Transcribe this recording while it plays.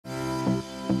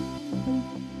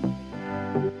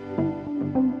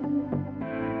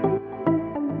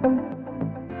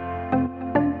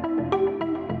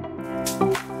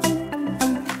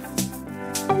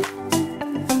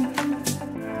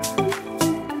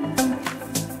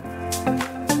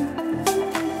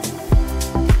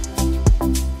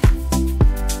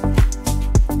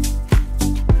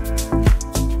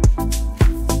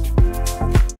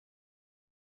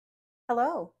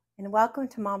and welcome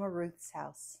to Mama Ruth's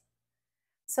house.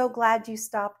 So glad you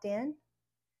stopped in.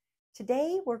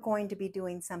 Today we're going to be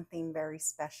doing something very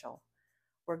special.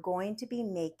 We're going to be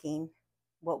making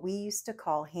what we used to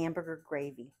call hamburger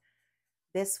gravy.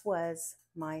 This was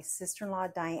my sister-in-law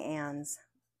Diane's,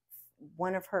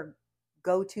 one of her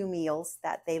go-to meals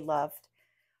that they loved.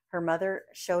 Her mother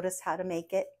showed us how to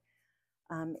make it.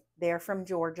 They're from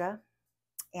Georgia,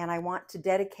 and I want to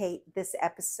dedicate this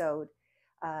episode.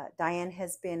 Diane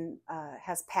has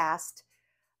passed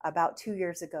about 2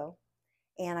 years ago,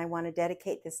 and I want to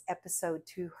dedicate this episode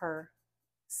to her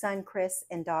son Chris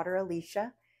and daughter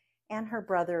Alisha, and her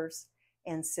brothers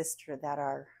and sister that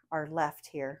are left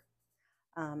here.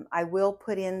 I will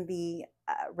put in the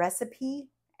recipe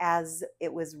as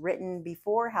it was written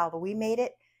before, how we made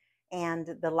it,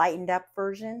 and the lightened up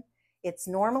version. It's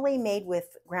normally made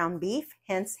with ground beef,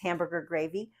 hence hamburger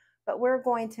gravy, but we're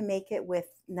going to make it with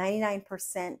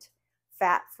 99%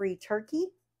 fat-free turkey.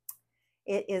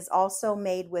 It is also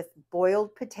made with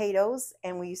boiled potatoes,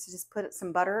 and we used to just put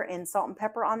some butter and salt and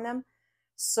pepper on them.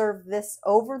 Serve this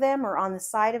over them or on the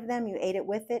side of them. You ate it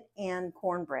with it, and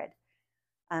cornbread.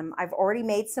 I've already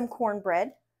made some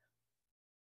cornbread.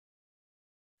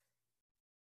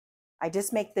 I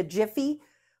just make the Jiffy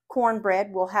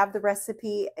cornbread. We'll have the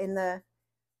recipe in the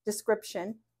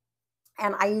description.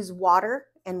 And I use water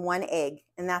and 1 egg,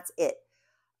 and that's it.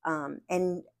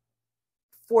 And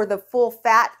for the full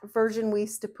fat version, we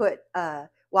used to put,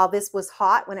 while this was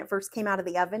hot, when it first came out of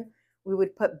the oven, we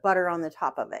would put butter on the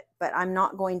top of it. But I'm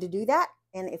not going to do that.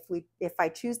 And if I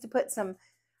choose to put some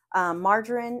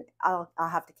margarine, I'll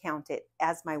have to count it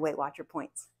as my Weight Watcher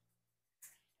points.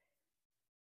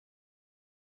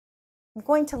 I'm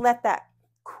going to let that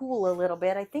cool a little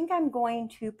bit. I think I'm going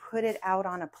to put it out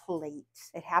on a plate.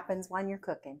 It happens when you're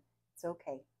cooking. It's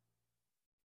okay.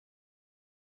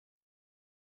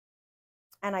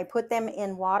 And I put them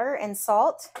in water and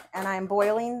salt, and I'm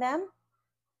boiling them.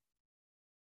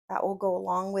 That will go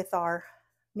along with our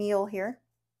meal here.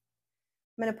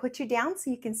 I'm going to put you down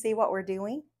so you can see what we're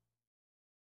doing.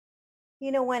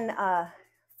 You know, when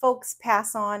folks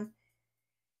pass on,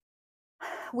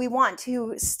 we want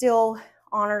to still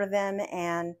honor them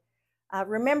and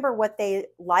remember what they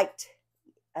liked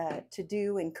to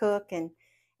do and cook,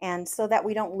 and so that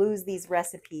we don't lose these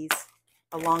recipes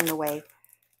along the way.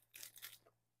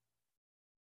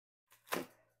 I'm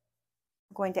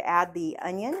going to add the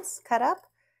onions cut up.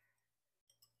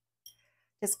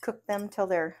 Just cook them till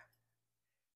they're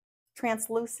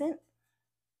translucent.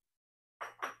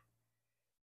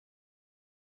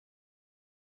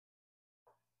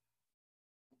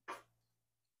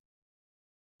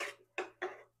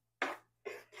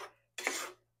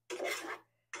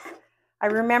 I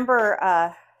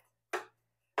remember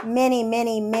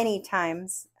many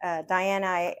times Diane and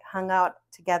I hung out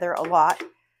together a lot.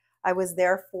 I was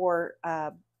there for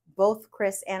both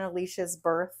Chris and Alisha's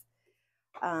birth.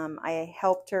 I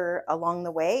helped her along the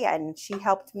way, and she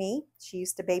helped me. She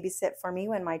used to babysit for me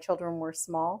when my children were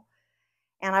small.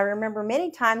 And I remember many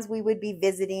times we would be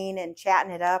visiting and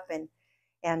chatting it up,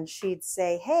 and she'd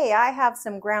say, hey, I have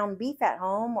some ground beef at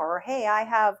home, or hey, I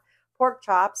have pork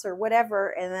chops or whatever.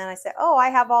 And then I said, oh, I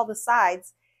have all the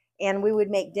sides. And we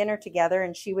would make dinner together,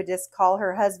 and she would just call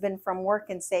her husband from work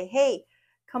and say, hey,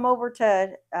 come over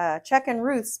to Chuck and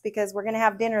Ruth's because we're going to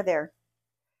have dinner there.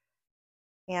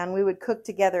 And we would cook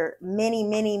together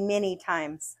many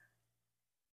times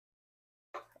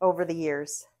over the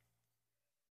years.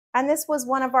 And this was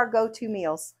one of our go-to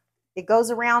meals. It goes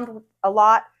around a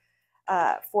lot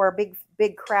for a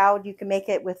big crowd. You can make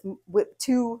it with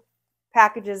 2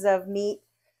 packages of meat,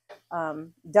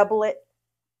 double it,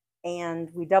 and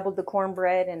we doubled the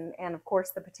cornbread and of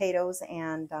course the potatoes,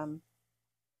 and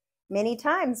many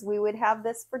times we would have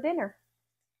this for dinner.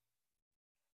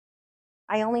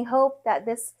 I only hope that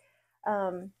this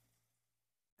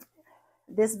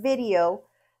video,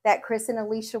 that Chris and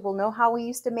Alisha will know how we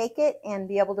used to make it and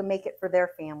be able to make it for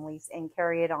their families and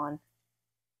carry it on.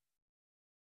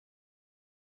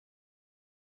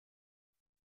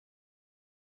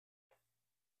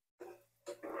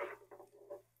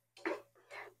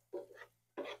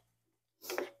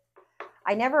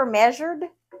 I never measured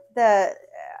the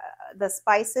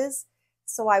spices,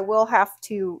 so I will have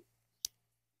to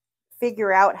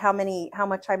figure out how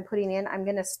much I'm putting in. I'm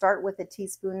going to start with a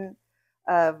teaspoon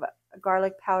of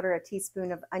garlic powder, a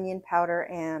teaspoon of onion powder,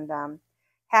 and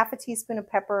half a teaspoon of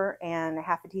pepper and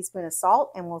half a teaspoon of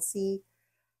salt, and we'll see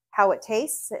how it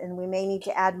tastes. And we may need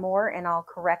to add more, and I'll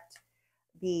correct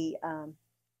the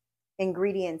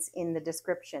ingredients in the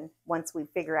description once we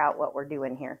figure out what we're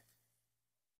doing here.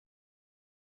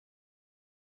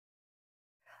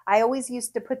 I always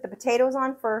used to put the potatoes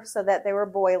on first so that they were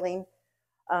boiling.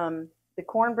 The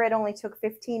cornbread only took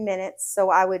 15 minutes, so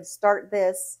I would start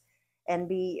this and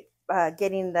be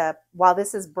getting while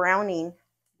this is browning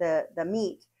the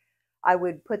meat, I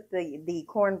would put the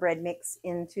cornbread mix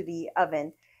into the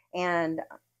oven. And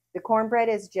the cornbread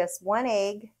is just 1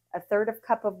 egg, a third of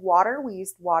cup of water, we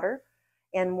used water,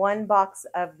 and 1 box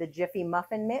of the Jiffy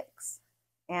muffin mix.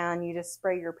 And you just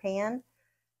spray your pan.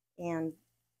 And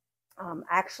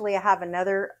actually, I have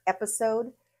another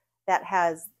episode that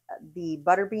has the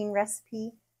butterbean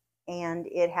recipe, and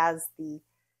it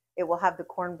will have the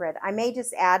cornbread. I may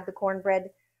just add the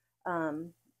cornbread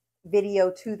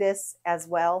video to this as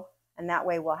well, and that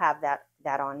way we'll have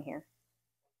that on here.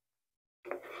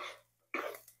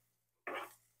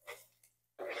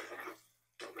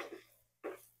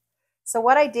 So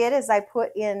what I did is I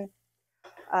put in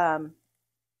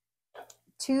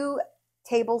 2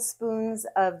 tablespoons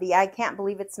of the I can't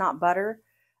believe it's not butter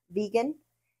vegan,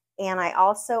 and I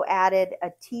also added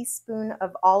a teaspoon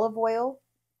of olive oil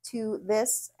to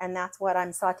this, and that's what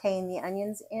I'm sauteing the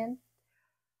onions in.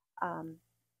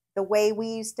 The way we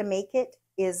used to make it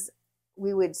is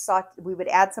we would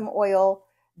add some oil,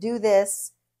 do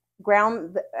this,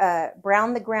 brown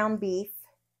the ground beef,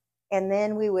 and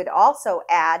then we would also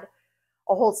add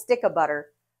a whole stick of butter,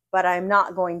 but I'm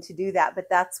not going to do that, but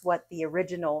that's what the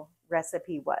original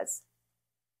recipe was.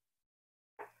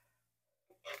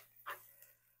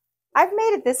 I've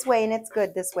made it this way, and it's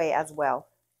good this way as well.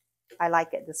 I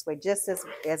like it this way just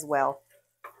as well.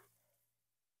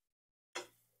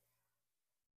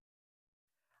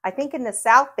 I think in the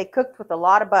South they cooked with a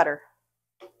lot of butter.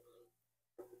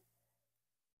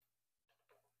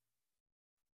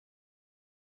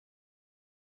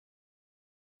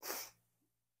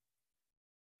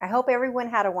 I hope everyone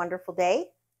had a wonderful day.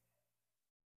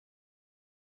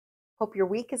 Hope your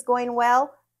week is going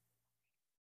well.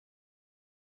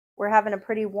 We're having a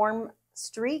pretty warm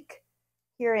streak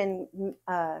here in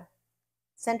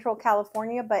Central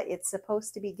California, but it's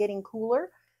supposed to be getting cooler.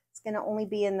 It's going to only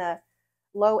be in the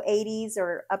low 80s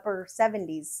or upper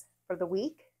 70s for the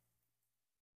week.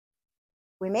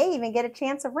 We may even get a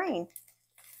chance of rain.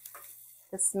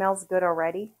 This smells good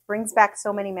already. Brings back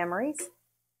so many memories.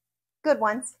 Good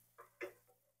ones.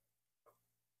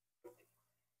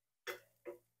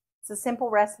 It's a simple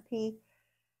recipe,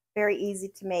 very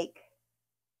easy to make.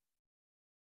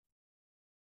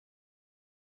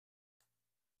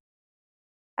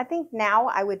 I think now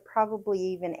I would probably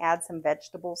even add some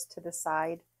vegetables to the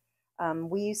side.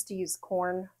 We used to use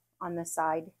corn on the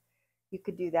side. You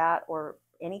could do that or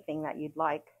anything that you'd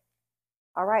like.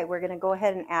 All right, we're going to go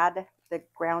ahead and add the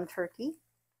ground turkey.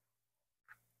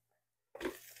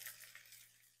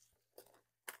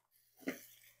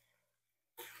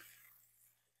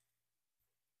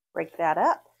 Break that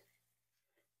up.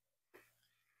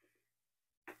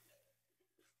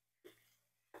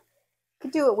 You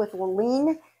could do it with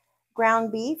lean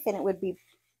ground beef, and it would be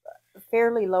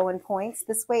fairly low in points.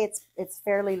 This way, it's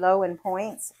fairly low in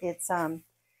points. It's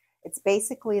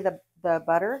basically the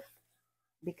butter,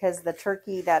 because the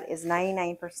turkey that is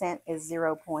 99% is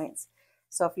 0 points.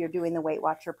 So if you're doing the Weight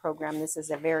Watcher program, this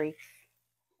is a very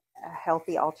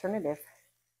healthy alternative.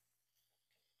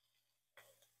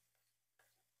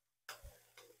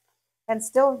 And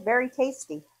still very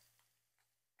tasty.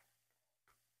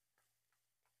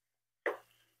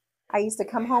 I used to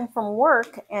come home from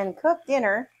work and cook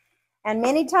dinner, and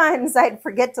many times I'd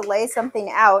forget to lay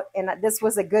something out, and this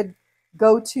was a good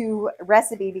go-to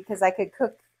recipe because I could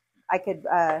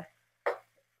thaw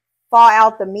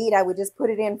out the meat. I would just put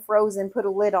it in frozen, put a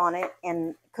lid on it,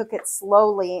 and cook it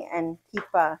slowly and keep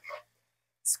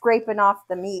scraping off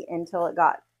the meat until it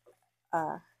got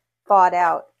thawed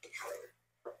out.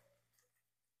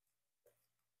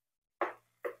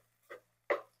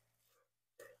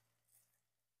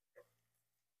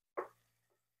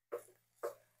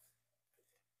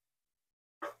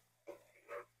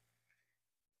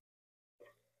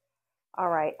 All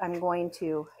right, I'm going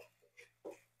to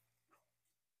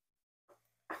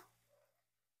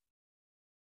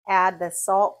add the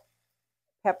salt,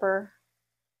 pepper,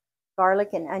 garlic,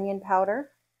 and onion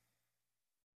powder.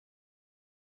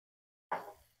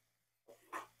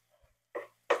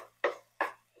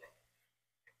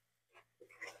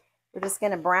 We're just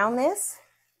going to brown this.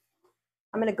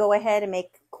 I'm going to go ahead and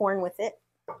make corn with it.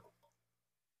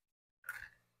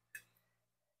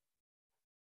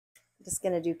 I'm just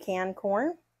going to do canned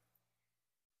corn.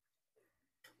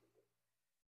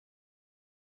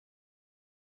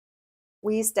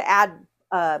 We used to add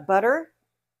butter,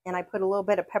 and I put a little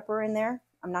bit of pepper in there.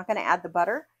 I'm not going to add the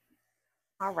butter.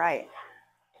 All right.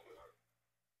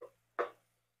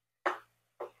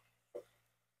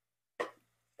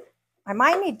 I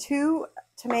might need 2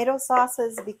 tomato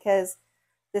sauces because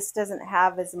this doesn't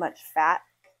have as much fat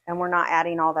and we're not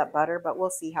adding all that butter, but we'll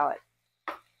see how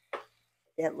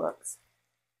it looks.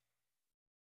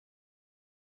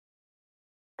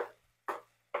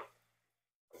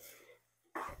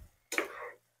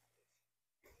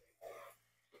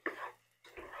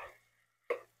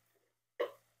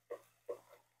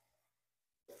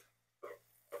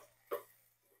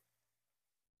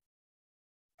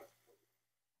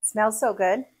 Smells so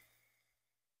good.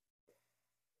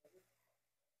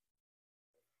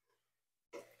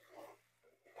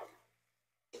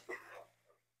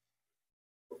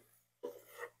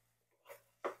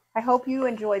 I hope you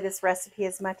enjoy this recipe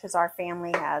as much as our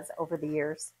family has over the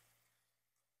years.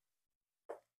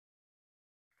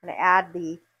 I'm going to add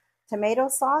the tomato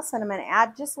sauce and I'm going to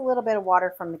add just a little bit of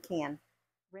water from the can.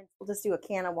 We'll just do a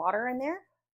can of water in there.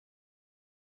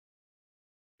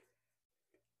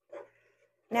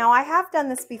 Now I have done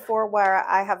this before where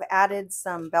I have added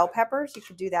some bell peppers. You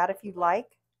could do that if you'd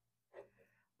like.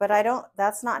 But I don't,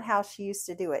 that's not how she used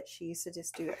to do it. She used to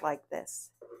just do it like this.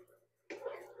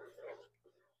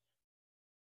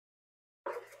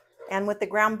 And with the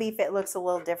ground beef, it looks a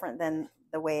little different than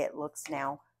the way it looks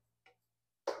now.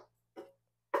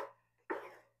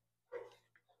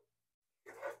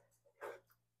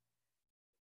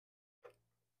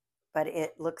 But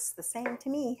it looks the same to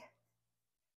me.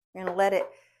 I'm going to let it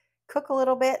cook a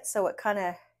little bit so it kind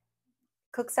of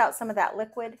cooks out some of that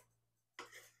liquid.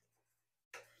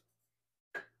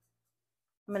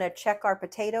 I'm going to check our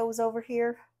potatoes over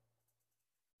here,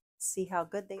 see how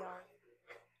good they are.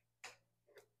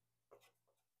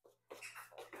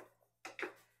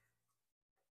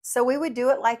 So we would do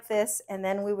it like this, and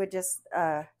then we would just,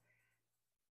 I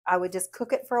would just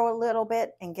cook it for a little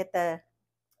bit and get the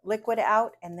liquid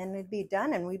out, and then we'd be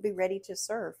done and we'd be ready to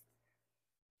serve.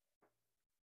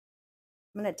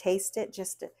 I'm going to taste it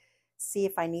just to see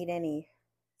if I need any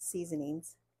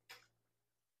seasonings.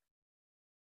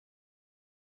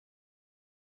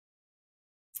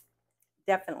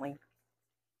 Definitely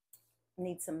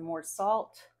need some more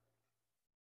salt.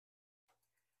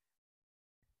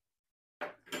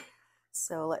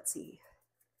 So let's see.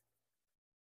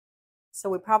 So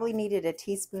we probably needed a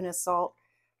teaspoon of salt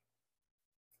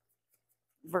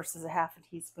versus a half a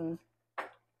teaspoon.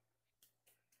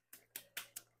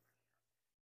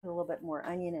 A little bit more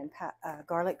onion and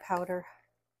garlic powder.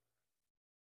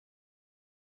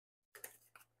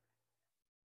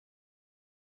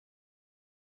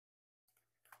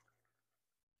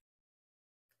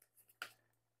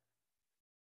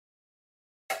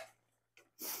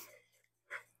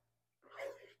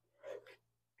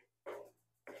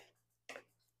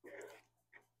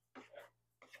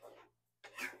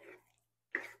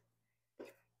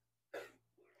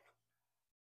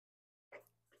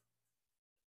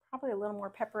 Probably a little more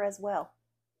pepper as well.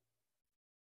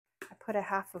 I put a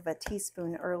half of a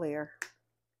teaspoon earlier.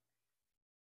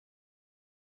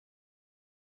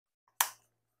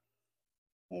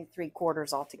 Maybe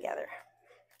 3/4 altogether.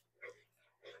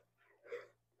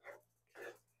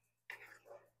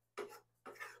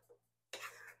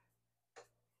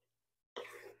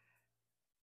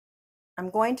 I'm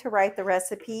going to write the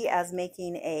recipe as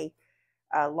making a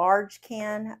large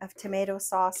can of tomato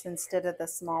sauce instead of the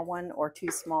small one or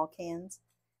 2 small cans.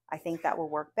 I think that will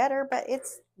work better, but it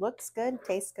looks good,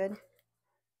 tastes good.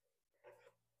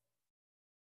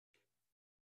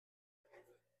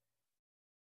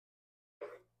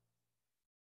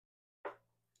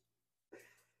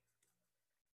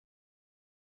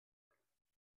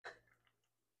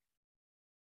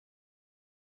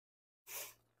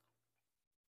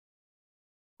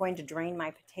 Going to drain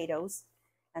my potatoes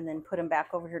and then put them back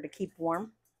over here to keep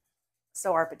warm.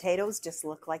 So our potatoes just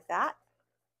look like that.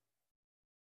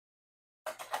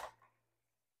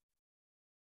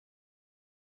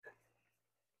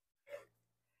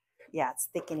 Yeah, it's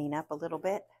thickening up a little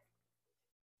bit.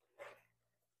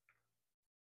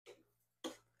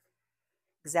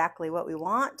 Exactly what we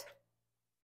want.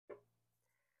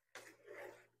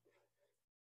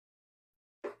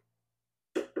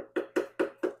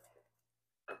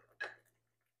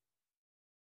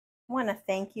 I want to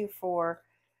thank you for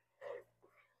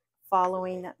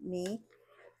following me.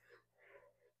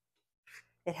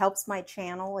 It helps my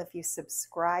channel if you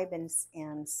subscribe and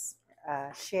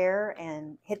share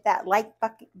and hit that like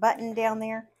button down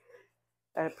there.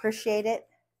 I appreciate it.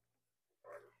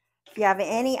 If you have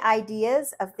any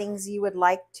ideas of things you would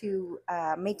like to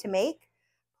me to make,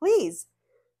 please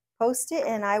post it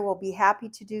and I will be happy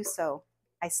to do so.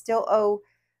 I still owe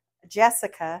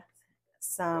Jessica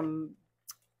some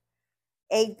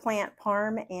eggplant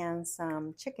parm and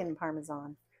some chicken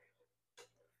parmesan.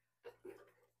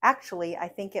 Actually, I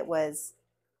think it was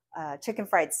chicken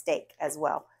fried steak as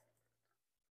well.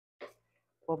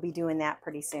 We'll be doing that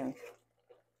pretty soon.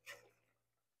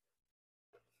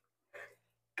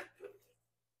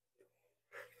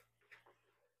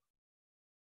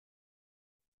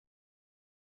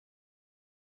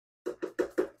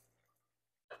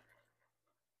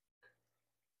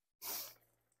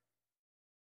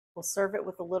 We'll serve it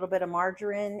with a little bit of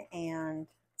margarine and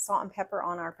salt and pepper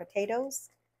on our potatoes,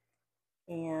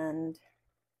 and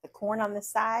the corn on the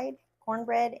side,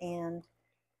 cornbread, and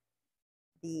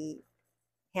the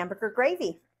hamburger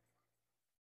gravy.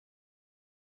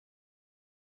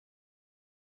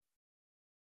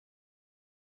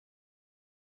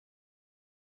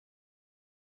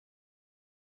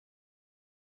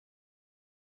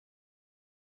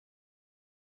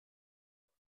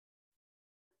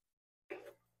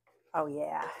 Oh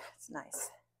yeah, it's nice.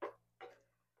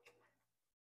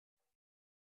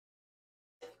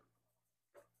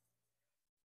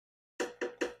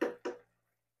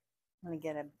 I'm going to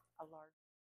get a large.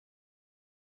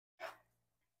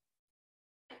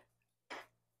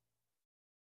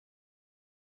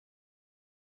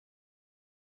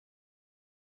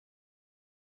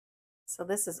 So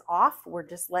this is off. We're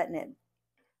just letting it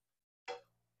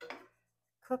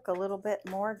cook a little bit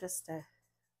more just to,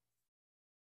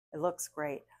 it looks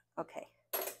great. Okay.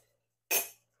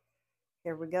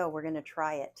 Here we go. We're going to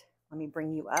try it. Let me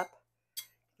bring you up.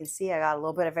 You can see I got a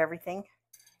little bit of everything.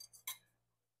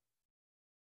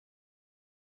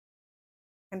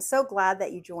 I'm so glad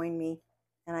that you joined me,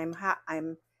 and I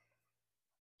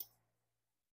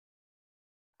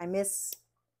miss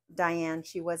Diane.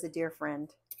 She was a dear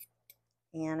friend,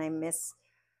 and I miss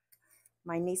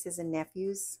my nieces and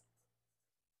nephews,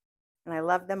 and I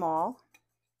love them all.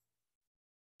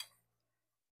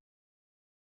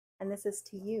 And this is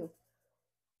to you.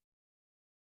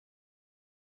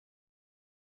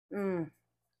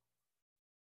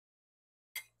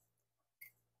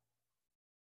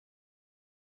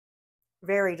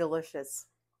 Very delicious.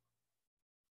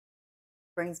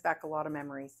 Brings back a lot of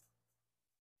memories.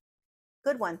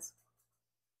 Good ones.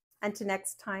 Until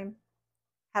next time,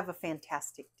 have a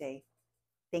fantastic day.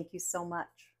 Thank you so much.